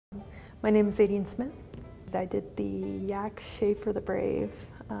My name is Aideen Smith. I did the Yak Shave for the Brave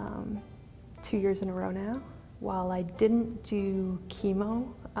 2 years in a row now. While I didn't do chemo,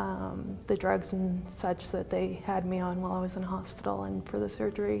 the drugs and such that they had me on while I was in hospital and for the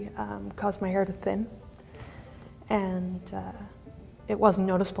surgery caused my hair to thin. And it wasn't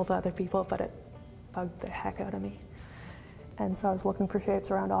noticeable to other people, but it bugged the heck out of me. And so I was looking for shaves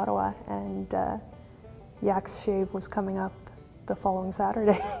around Ottawa, and Yak's shave was coming up the following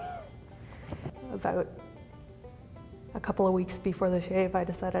Saturday. About a couple of weeks before the shave, I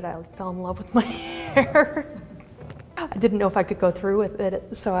decided I fell in love with my hair. I didn't know if I could go through with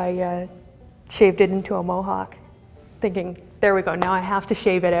it, so I shaved it into a mohawk, thinking, there we go, now I have to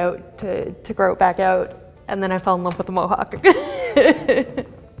shave it out to grow it back out. And then I fell in love with the mohawk. To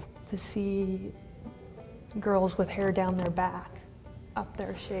see girls with hair down their back up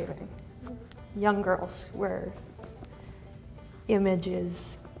there shaving, young girls where image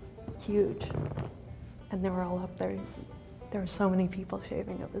is huge, and they were all up there. There were so many people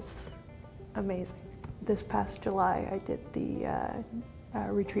shaving, it was amazing. This past July I did the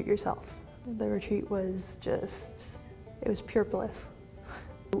Retreat Yourself. The retreat was just, it was pure bliss.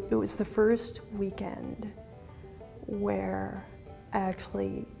 It was the first weekend where I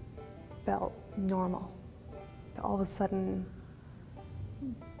actually felt normal. All of a sudden,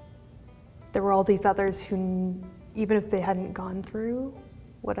 there were all these others who, even if they hadn't gone through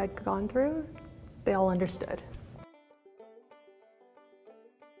what I'd gone through, they all understood.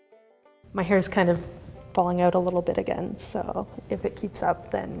 My hair's kind of falling out a little bit again, so if it keeps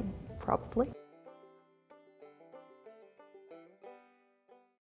up, then probably.